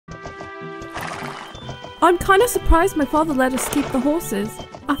I'm kind of surprised my father let us keep the horses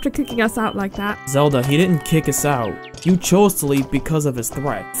after kicking us out like that. Zelda, he didn't kick us out. You chose to leave because of his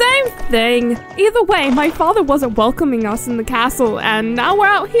threat. Same thing. Either way, my father wasn't welcoming us in the castle, and now we're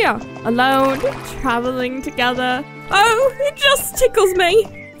out here, alone, traveling together. Oh, it just tickles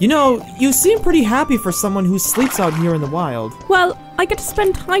me. You know, you seem pretty happy for someone who sleeps out here in the wild. Well, I get to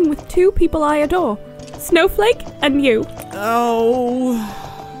spend time with two people I adore. Snowflake and you. Oh,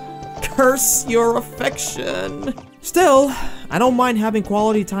 curse your affection. Still, I don't mind having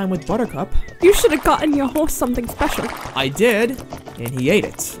quality time with Buttercup. You should have gotten your horse something special. I did, and he ate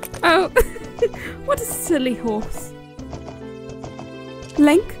it. Oh, what a silly horse.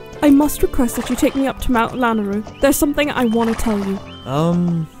 Link, I must request that you take me up to Mount Lanayru. There's something I want to tell you.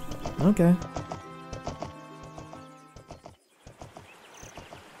 Okay.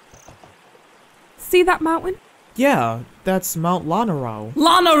 See that mountain? Yeah, that's Mount Lanayru.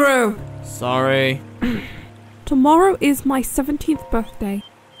 Lanayru! Sorry. Tomorrow is my 17th birthday,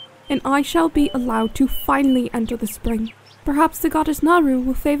 and I shall be allowed to finally enter the spring. Perhaps the goddess Naru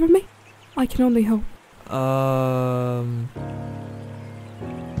will favor me? I can only hope.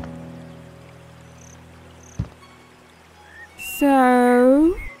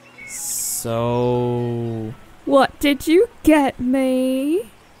 So... What did you get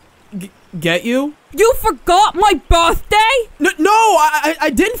me? Get you? You forgot my birthday? No,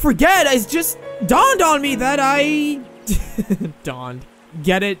 I didn't forget. It just dawned on me that I... dawned.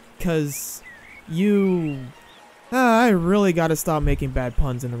 Get it? 'Cause you... I really gotta stop making bad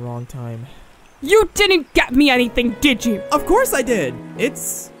puns in the wrong time. You didn't get me anything, did you? Of course I did.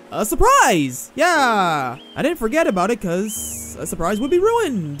 It's a surprise. Yeah. I didn't forget about it 'cause a surprise would be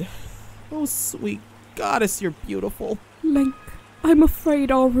ruined. Oh, sweet goddess, you're beautiful. Link, I'm afraid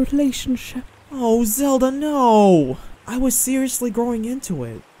our relationship... Oh, Zelda, no. I was seriously growing into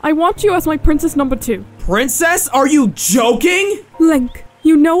it. I want you as my princess number 2. Princess? Are you joking? Link,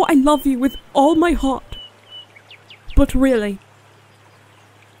 you know I love you with all my heart. But really,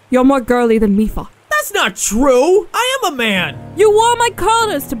 you're more girly than Mifa. That's not true. I am a man. You wore my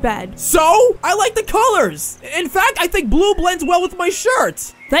colors to bed. So? I like the colors. In fact, I think blue blends well with my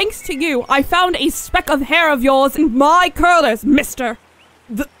shirt. Thanks to you, I found a speck of hair of yours in my curlers, mister.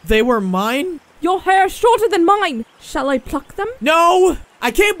 They were mine? Your hair is shorter than mine. Shall I pluck them? No! I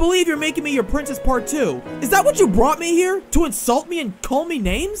can't believe you're making me your princess part 2. Is that what you brought me here? To insult me and call me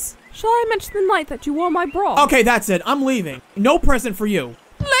names? Shall I mention the night that you wore my bra? Okay, that's it. I'm leaving. No present for you.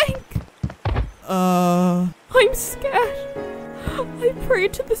 Link! I'm scared. I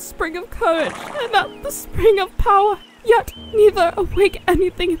prayed to the spring of courage and not the spring of power. Yet neither awake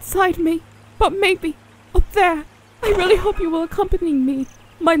anything inside me. But maybe, up there, I really hope you will accompany me,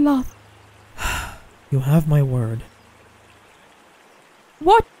 my love. You have my word.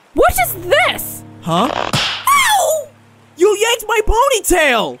 What is this? Huh? Ow! You yanked my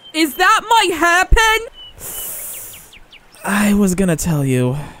ponytail! Is that my hairpin? I was gonna tell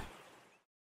you.